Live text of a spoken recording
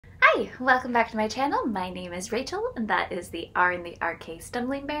Hi, welcome back to my channel. My name is Rachel, and that is the R in the RK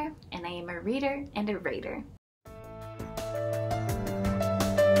Stumbling Bear, and I am a reader and a writer.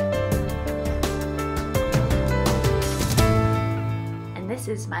 And this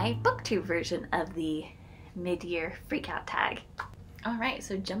is my Booktube version of the Midyear Freak Out Tag. Alright,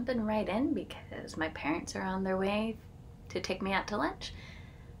 so jumping right in because my parents are on their way to take me out to lunch.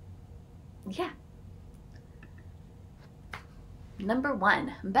 Yeah. Number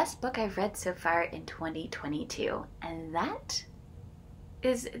 1, best book I've read so far in 2022, and that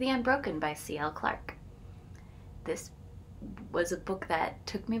is The Unbroken by C.L. Clarke. This was a book that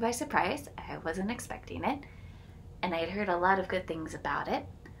took me by surprise. I wasn't expecting it, and I had heard a lot of good things about it,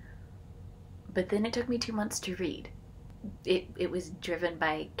 but then it took me 2 months to read. It was driven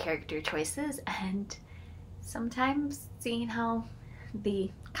by character choices, and sometimes seeing how the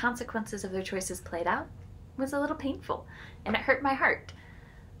consequences of their choices played out was a little painful, and it hurt my heart,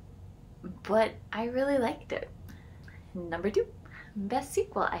 but I really liked it. Number 2, best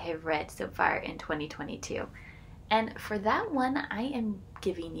sequel I have read so far in 2022, and for that one I am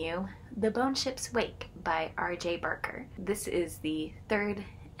giving you The Bone Ship's Wake by R.J. Barker. This is the third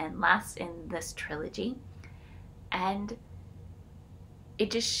and last in this trilogy, and it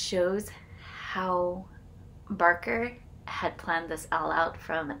just shows how Barker had planned this all out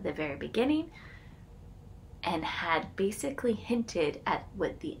from the very beginning and had basically hinted at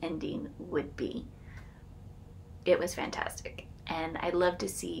what the ending would be. It was fantastic, and I love to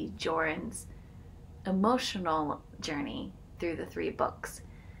see Joran's emotional journey through the 3 books,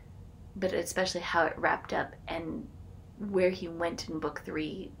 but especially how it wrapped up and where he went in book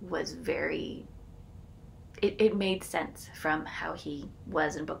 3 was very, it made sense from how he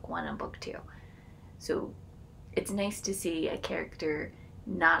was in book 1 and book 2. So it's nice to see a character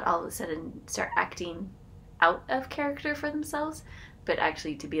not all of a sudden start acting out of character for themselves, but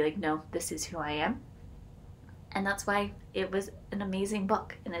actually to be like, no, this is who I am. And that's why it was an amazing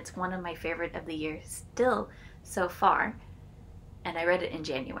book, and it's one of my favorite of the year still so far, and I read it in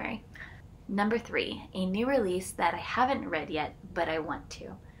January. Number 3, a new release that I haven't read yet, but I want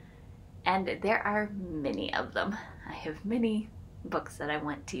to. And there are many of them. I have many books that I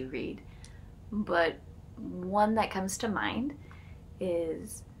want to read, but one that comes to mind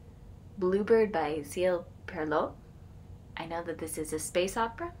is Bluebird by C.L. Perlot. I know that this is a space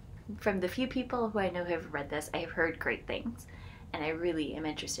opera. From the few people who I know have read this, I have heard great things, and I really am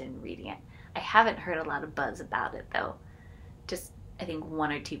interested in reading it. I haven't heard a lot of buzz about it though. Just, I think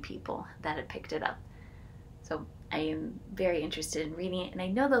 1 or 2 people that had picked it up. So I am very interested in reading it, and I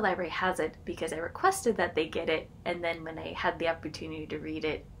know the library has it because I requested that they get it, and then when I had the opportunity to read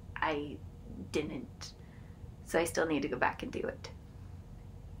it, I didn't. So I still need to go back and do it.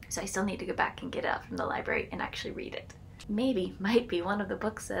 So I still need to go back and get it out from the library and actually read it. Maybe, might be one of the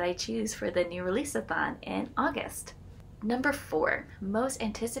books that I choose for the new release-a-thon in August. Number 4, most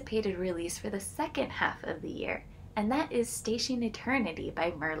anticipated release for the second half of the year, and that is Station Eternity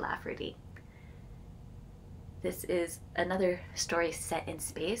by Mur Lafferty. This is another story set in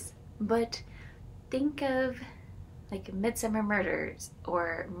space, but think of like Midsummer Murders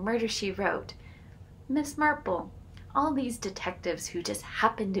or Murder, She Wrote, Miss Marple, all these detectives who just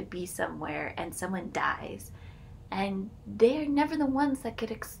happen to be somewhere and someone dies, and they are never the ones that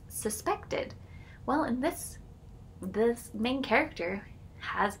get suspected. Well, in this main character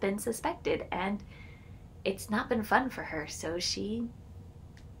has been suspected, and it's not been fun for her, so she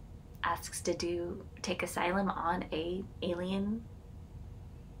asks to take asylum on a alien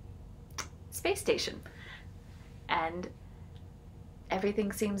space station, and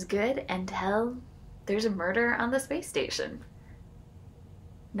everything seems good until there's a murder on the space station.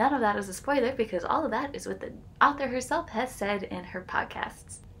 None of that is a spoiler because all of that is what the author herself has said in her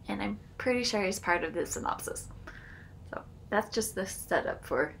podcasts, and I'm pretty sure is part of the synopsis. So that's just the setup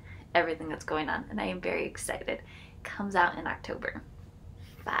for everything that's going on, and I am very excited. It comes out in October.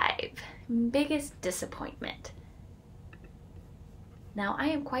 5, biggest disappointment. Now, I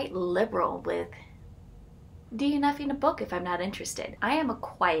am quite liberal with DNFing a book if I'm not interested. I am a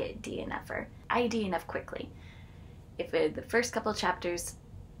quiet DNFer. I DNF quickly. If the first couple chapters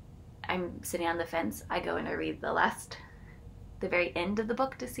I'm sitting on the fence, I go and I read the very end of the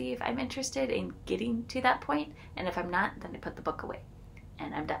book to see if I'm interested in getting to that point, and if I'm not, then I put the book away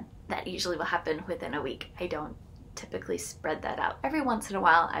and I'm done. That usually will happen within a week. I don't typically spread that out. Every once in a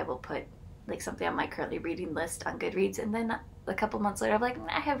while I will put like something on my currently reading list on Goodreads, and then a couple months later I'm like,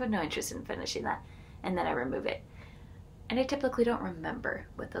 I have no interest in finishing that, and then I remove it. And I typically don't remember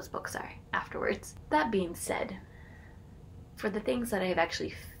what those books are afterwards. That being said, for the things that I have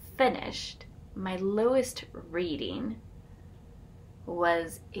actually finished, my lowest reading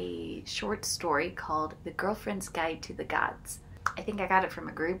was a short story called The Girlfriend's Guide to the Gods. I think I got it from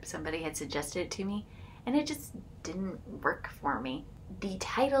a group. Somebody had suggested it to me, and it just didn't work for me. The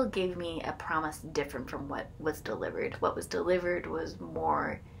title gave me a promise different from what was delivered. What was delivered was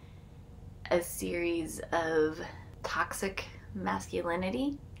more a series of toxic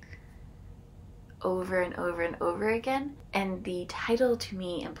masculinity over and over and over again. And the title to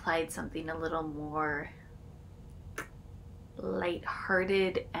me implied something a little more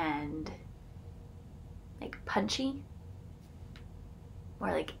lighthearted and like punchy.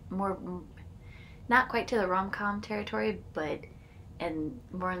 More not quite to the rom-com territory, but and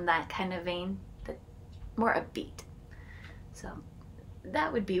more in that kind of vein, but more upbeat. So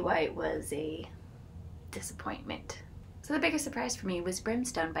that would be why it was a disappointment. So the biggest surprise for me was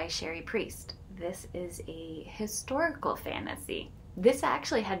Brimstone by Sherry Priest. This is a historical fantasy. This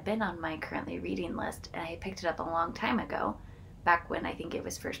actually had been on my currently reading list, and I picked it up a long time ago, back when I think it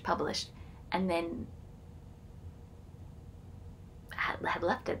was first published, and then had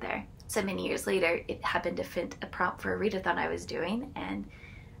left it there. So many years later, it happened to fit a prompt for a readathon I was doing, and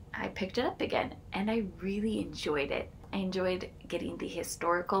I picked it up again, and I really enjoyed it. I enjoyed getting the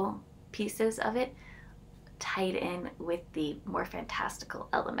historical pieces of it tied in with the more fantastical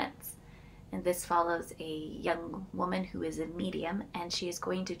elements. And this follows a young woman who is a medium, and she is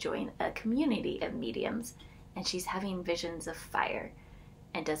going to join a community of mediums, and she's having visions of fire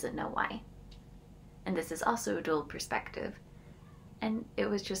and doesn't know why. And this is also a dual perspective. And it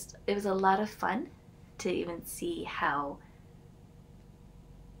was a lot of fun to even see how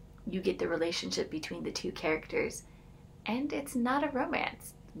you get the relationship between the two characters. And it's not a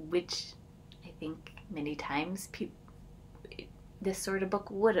romance, which I think many times this sort of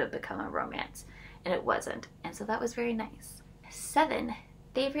book would have become a romance, and it wasn't. And so that was very nice. 7,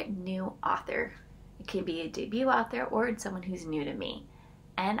 favorite new author. It can be a debut author or someone who's new to me.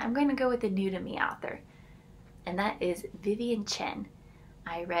 And I'm going to go with the new to me author, and that is Vivian Chen.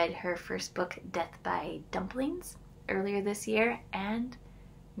 I read her first book, Death by Dumplings, earlier this year, and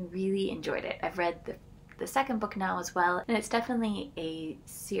really enjoyed it. I've read the second book now as well, and it's definitely a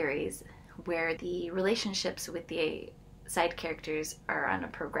series where the relationships with the side characters are on a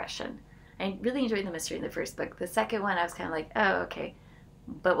progression. I really enjoyed the mystery in the first book. The second one, I was kind of like, oh, okay.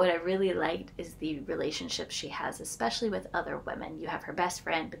 But what I really liked is the relationship she has, especially with other women. You have her best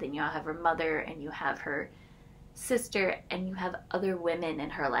friend, but then you have her mother, and you have her sister, and you have other women in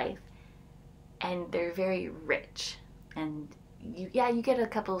her life. And they're very rich. And you get a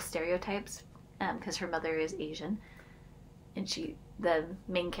couple of stereotypes, because her mother is Asian, and the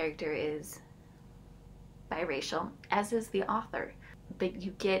main character is biracial, as is the author. But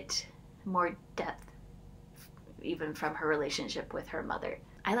you get more depth even from her relationship with her mother.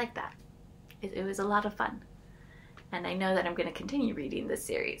 I like that. It was a lot of fun. And I know that I'm going to continue reading this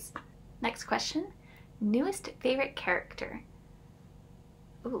series. Next question. Newest favorite character.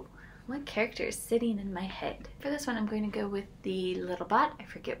 Ooh, what character is sitting in my head? For this one, I'm going to go with the little bot. I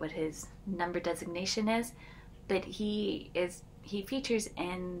forget what his number designation is, but he features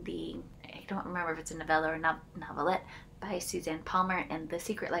in the, I don't remember if it's a novella or novelette, by Suzanne Palmer in The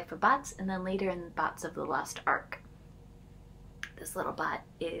Secret Life of Bots, and then later in Bots of the Lost Ark. This little bot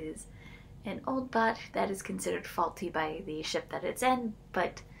is an old bot that is considered faulty by the ship that it's in,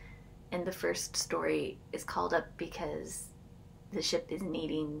 but in the first story is called up because the ship is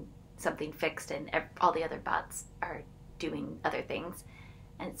needing something fixed, and all the other bots are doing other things,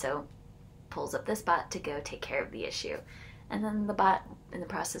 and so pulls up this bot to go take care of the issue. And then the bot, in the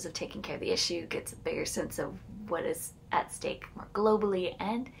process of taking care of the issue, gets a bigger sense of what is at stake more globally,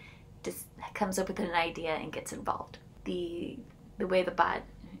 and just comes up with an idea and gets involved. The way the bot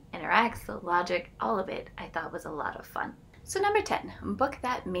interacts, the logic, all of it, I thought was a lot of fun. So number 10, book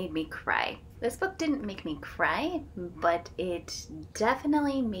that made me cry. This book didn't make me cry, but it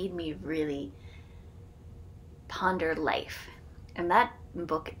definitely made me really ponder life. And that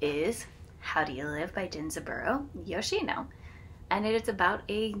book is How Do You Live by Genzaburo Yoshino. And it is about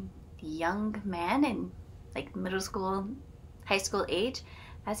a young man in like middle school, high school age,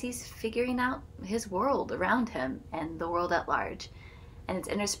 as he's figuring out his world around him and the world at large. And it's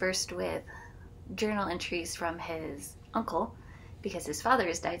interspersed with journal entries from his uncle, because his father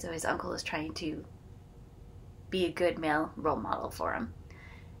has died, so his uncle is trying to be a good male role model for him.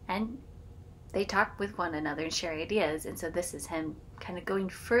 And they talk with one another and share ideas, and so this is him kind of going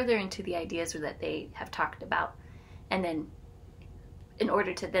further into the ideas that they have talked about, and then in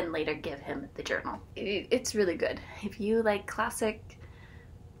order to then later give him the journal. It's really good. If you like classic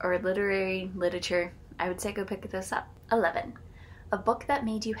or literary literature, I would say go pick this up. 11, a book that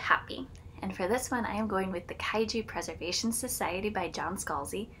made you happy. And for this one, I am going with The Kaiju Preservation Society by John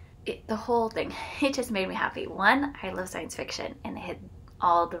Scalzi. The whole thing, it just made me happy. One, I love science fiction, and it hit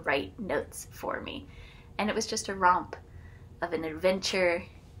all the right notes for me. And it was just a romp of an adventure.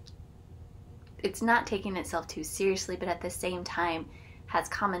 It's not taking itself too seriously, but at the same time has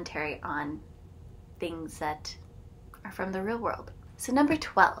commentary on things that are from the real world. So number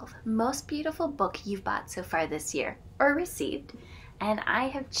 12, most beautiful book you've bought so far this year or received. And I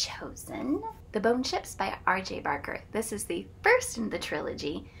have chosen The Bone Ships by R.J. Barker. This is the first in the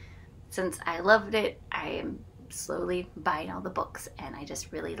trilogy. Since I loved it, I am slowly buying all the books, and I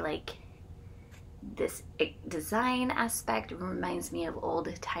just really like this design aspect. It reminds me of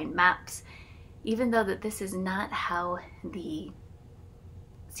old time maps, even though that this is not how the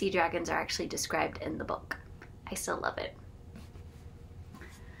sea dragons are actually described in the book. I still love it.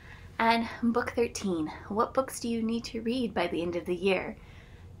 And book 13, what books do you need to read by the end of the year?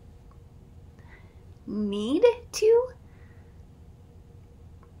 Need to?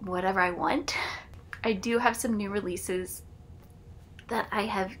 Whatever I want. I do have some new releases that I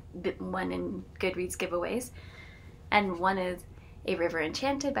have won in Goodreads giveaways, and one is A River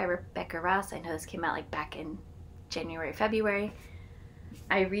Enchanted by Rebecca Rouse. I know this came out like back in January, February.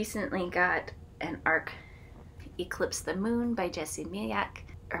 I recently got an ARC Eclipse the Moon by Jessie Miak,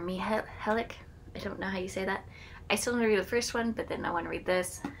 or Mihalik. I don't know how you say that. I still want to read the first one, but then I want to read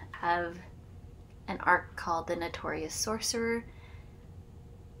this. I have an ARC called The Notorious Sorcerer.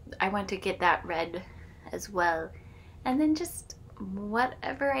 I want to get that read as well. And then just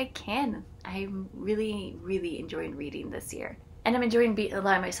whatever I can. I'm really, really enjoying reading this year. And I'm enjoying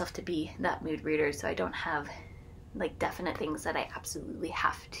allowing myself to be that mood reader, so I don't have like definite things that I absolutely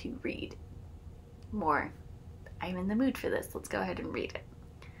have to read. More, I'm in the mood for this, let's go ahead and read it.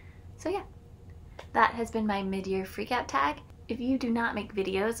 So yeah, that has been my mid-year freakout tag. If you do not make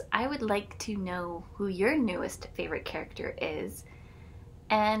videos, I would like to know who your newest favorite character is.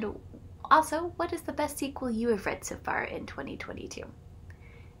 And also, what is the best sequel you have read so far in 2022?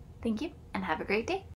 Thank you, and have a great day.